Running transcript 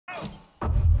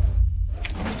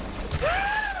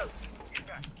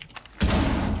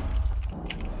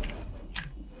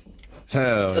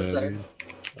Hell That's yeah, better. dude.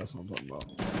 That's what I'm talking about.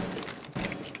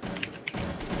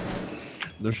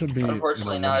 There should be.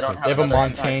 Unfortunately, now I don't They have have a another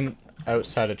Montaigne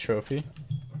outside a trophy.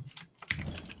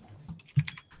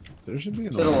 There should be.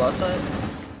 To the left side?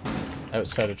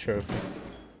 Outside a trophy.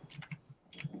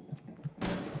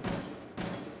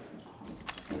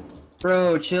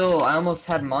 Bro, chill. I almost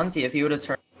had Monty if he would have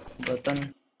turned, but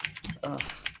then. Ugh.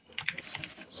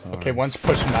 Sorry. Okay, one's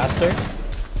push master.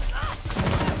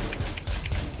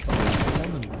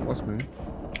 What's me?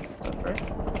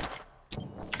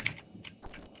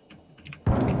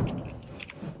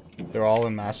 They're all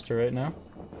in master right now.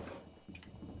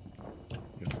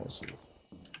 Yeah, fall asleep.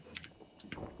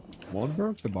 One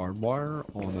broke the barbed wire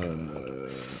on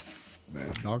a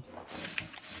man dog.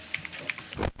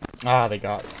 Ah, they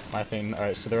got my thing.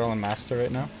 Alright, so they're all in master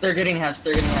right now. They're getting hatched.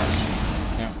 They're getting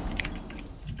hatched. Yeah.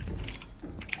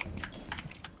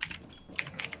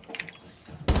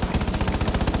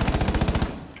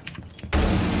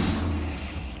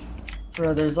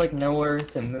 Bro, there's like nowhere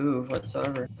to move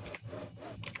whatsoever.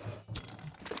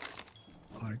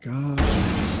 I got you.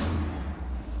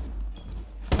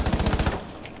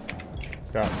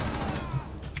 Got it.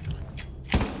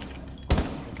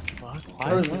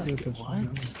 Why was this?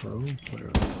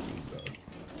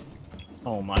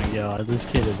 Oh my god, this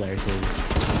kid is actually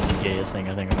the gayest thing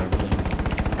I think I've ever seen.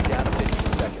 Down to 15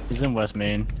 seconds. He's in West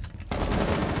Main. 5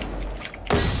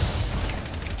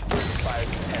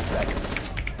 to 10 seconds.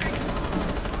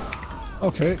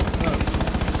 Okay.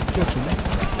 Kitchen.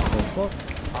 Oh fuck.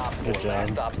 Op Good 4, job.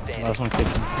 last stop standing. Last one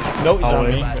kitchen. Nope, he's on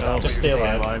Hallway. me. Just stay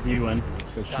alive. You win.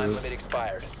 Good Time shit. limit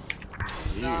expired.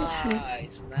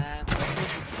 Nice, man. He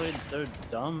played so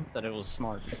dumb that it was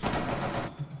smart.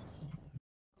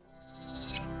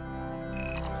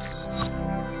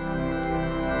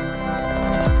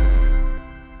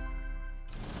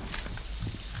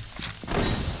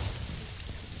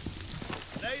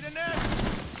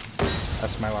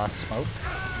 That's my last smoke.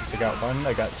 I got one,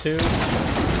 I got two.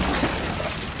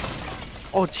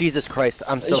 Oh Jesus Christ!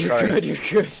 I'm so You're sorry. good, you're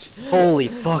good. Holy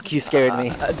fuck! You scared me.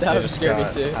 That would scare me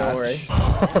too, don't worry.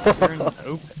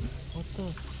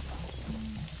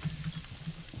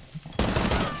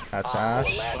 That's Op 4,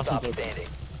 Ash. last stop standing.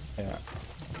 Yeah.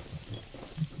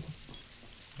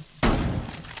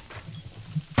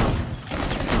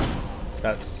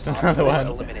 That's another one.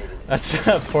 Eliminated. That's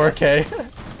 4K.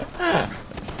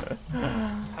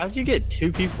 How'd you get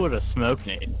two people to smoke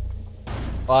nade?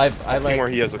 Well, I like. Where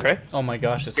he is, okay? Oh my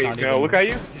gosh, it's Okay, not you know, even. look at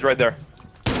you. He's right there.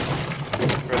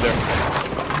 Right there.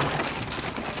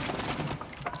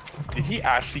 Did he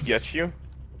actually get you?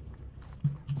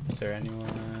 Is there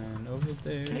anyone over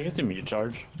there? Can I get some mute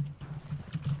charge?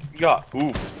 Yeah.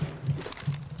 Ooh.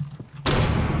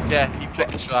 Yeah, he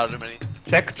fucking shot him and he...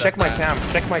 Check my cam.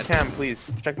 Check my cam,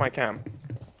 please. Check my cam.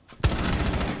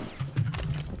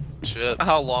 Shit.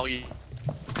 How long you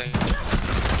think?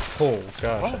 Oh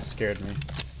gosh, that scared me.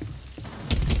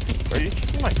 Are you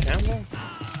checking my cam though?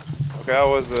 Okay, that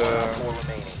was 4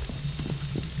 remaining.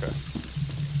 Okay.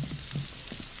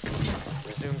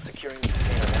 Resume securing the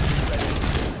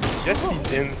container. Yes,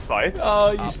 he's inside.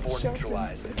 Oh, you Op 4 shot me.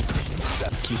 neutralized.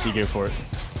 QC, go for it.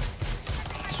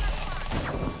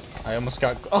 I almost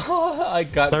got. Oh, I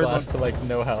got Third glass one. to like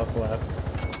no health left.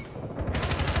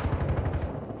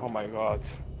 Oh my god.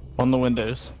 On the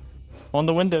windows. On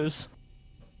the windows.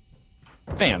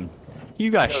 Fam, you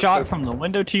got Yeah, shot that's- from the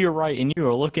window to your right and you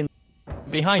were looking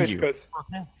behind you. It's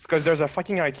because there's a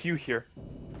fucking IQ here.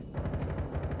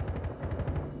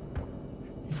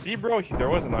 You see, bro? There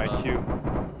was an IQ.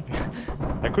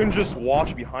 I couldn't just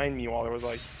watch behind me while there was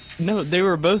like... No, they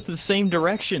were both the same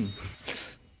direction.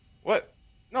 What?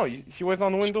 No, he was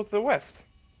on the window to the west.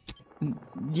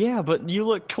 Yeah, but you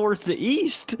look towards the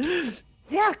east.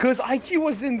 Yeah, because IQ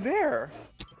was in there.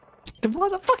 Then why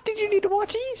the fuck did you need to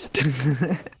watch east?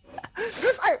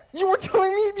 Because you were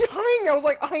telling me behind. I was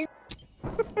like,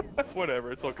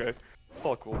 Whatever, it's okay. It's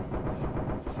all cool.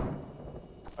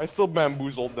 I still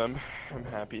bamboozled them. I'm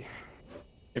happy.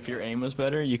 If your aim was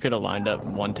better, you could have lined up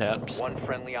one taps. One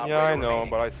friendly operator Yeah, I know, remaining.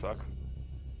 but I suck.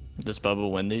 Does Bubba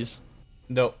win these?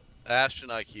 Nope. Ashton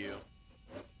IQ.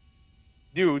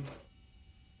 Dude,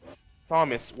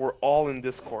 Thomas, we're all in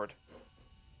Discord.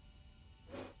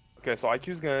 Okay, so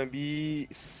IQ's gonna be...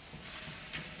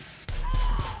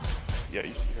 Yeah,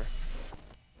 you see her.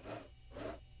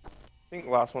 I think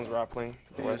the last one's rappling.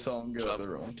 To the I west. saw him go up the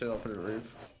room, to up the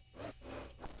roof.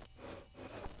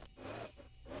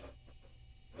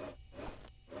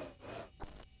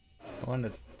 I want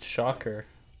to shock her.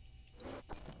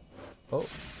 Oh.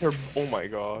 Oh my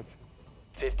god.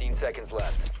 15 seconds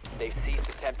left. They've ceased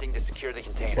attempting to secure the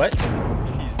container. What? She's in,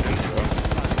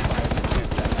 bro.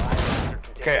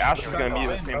 Okay, Ash is gonna be in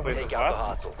the same place as Take out the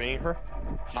last. hostile. Waiting her.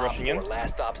 She's Op rushing in. 4,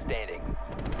 last stop standing.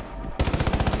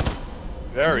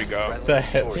 There we go. The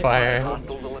hip fire.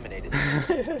 Hostiles eliminated.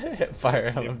 Hip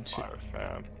fire Fire, LMG.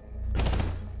 fam.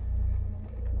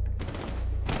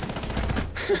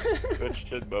 Good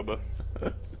shit, Bubba.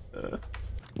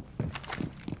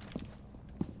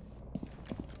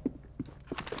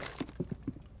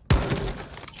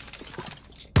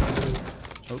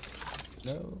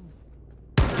 No.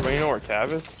 But you know where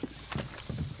Cav is?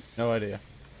 No idea.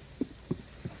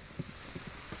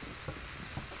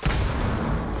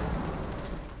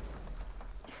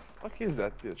 Fuck is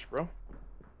that bitch, bro?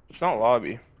 It's not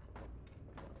lobby.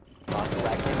 Hostile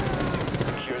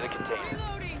activity. Secure the container.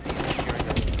 Securing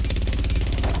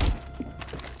the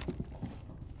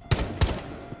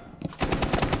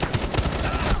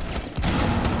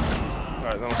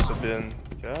Alright, that must have been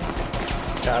Cav.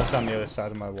 Cav's on the other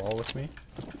side of my wall with me.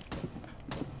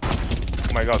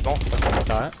 Oh my god, don't fucking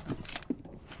That.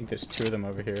 I think there's two of them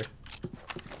over here.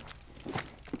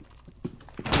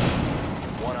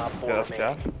 one Op 4 Yeah, that's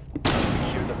remaining. Cav.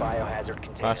 Secure the biohazard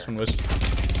container. Last one was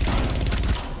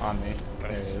on me.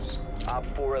 There he is. Op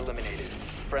 4 eliminated.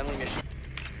 Friendly mission.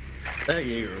 That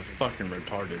Jaeger is fucking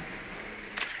retarded.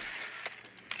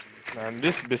 Man,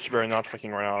 this bitch better not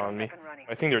fucking run out on me.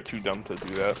 I think they're too dumb to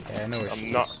do that. Yeah, I know where I'm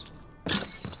she not. is.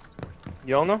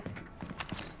 You don't know?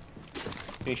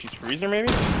 Think she's freezer maybe?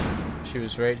 She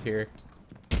was right here.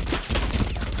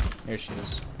 Here she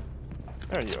is.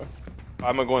 There you go.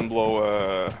 I'm gonna go and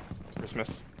blow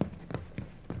Christmas.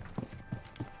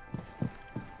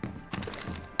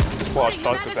 Watch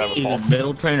shot because I have a Either pulse.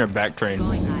 middle train or back train.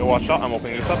 Go watch shot, I'm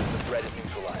opening this up. The threat is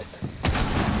neutralized.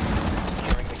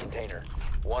 Securing the container.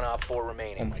 One Op 4 Oh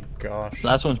remaining. my gosh.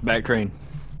 Last one's back train.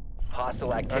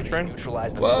 Hostile activity. train?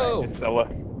 Neutralize the Whoa! It's Ella.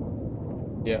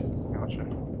 Yeah. Gotcha.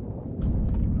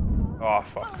 Oh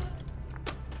fuck.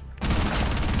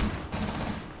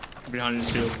 Behind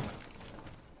the shield.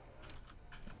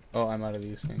 Oh, I'm out of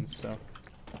these things, so.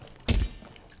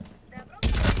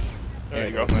 There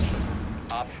you go. threat.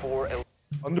 Op 4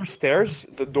 Under stairs,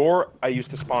 the door I used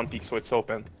to spawn peek, so it's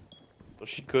open. So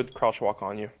she could crouch walk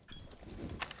on you.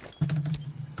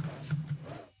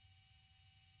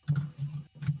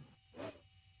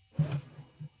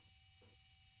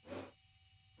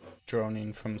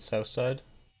 Droning from south side.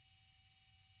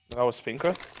 That was Finka.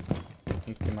 I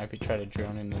think they might be trying to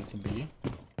drone in into B.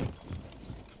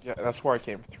 Yeah, that's where I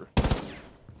came through.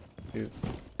 Dude.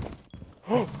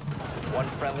 One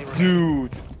friendly remaining.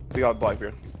 Dude! We got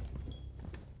Blackbeard.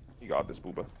 You got this,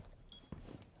 Bubba.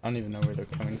 I don't even know where they're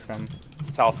coming from.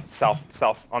 South, south,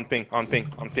 south. On ping, on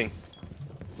ping, on ping.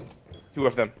 Two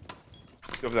of them.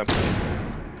 Two of them.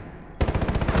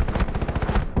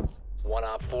 One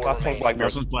Op 4 Last one's remaining. Blackbeard.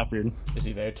 Last one's Blackbeard. Is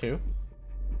he there too?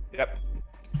 Yep.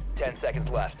 10 seconds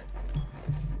left.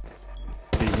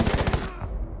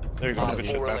 There you go. Op Good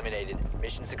 4 shit, man. eliminated.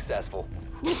 Mission successful.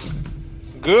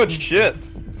 Good shit!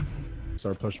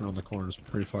 Start pushing around the corners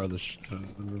pretty far this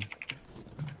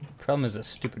Problem is a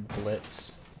stupid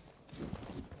blitz.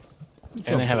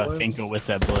 And they have a Finko with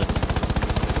that blitz.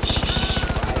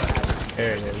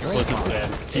 There it is. Blitz is dead.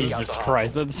 Jesus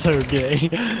Christ, that's so gay.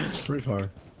 pretty far.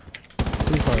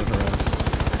 Pretty far in her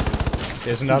ass.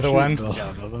 There's another one.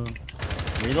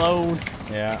 Reload.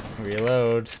 Yeah,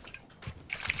 reload.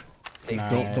 Take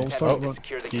Nice. Don't start Oh, run.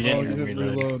 Secure the You Oh, container. you didn't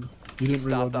reload. reload. You didn't Stop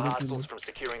reload. the You didn't hostiles reload. from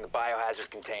securing the biohazard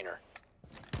container.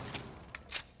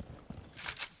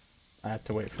 I have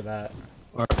to wait for that.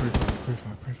 Alright, pretty far, pretty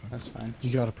far, pretty far. That's fine.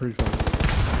 You got it pretty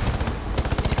far.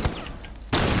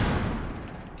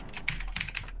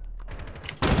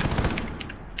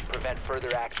 Prevent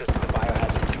further access to the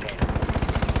biohazard container.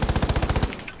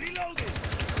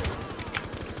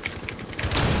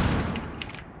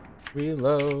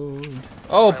 Reload.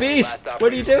 Oh, Friendly Beast! last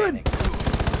What are you operator doing?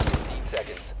 standing. 15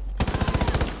 seconds.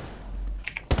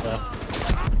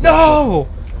 No!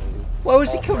 Why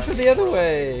was he coming from the other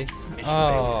way? Mission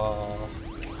Oh.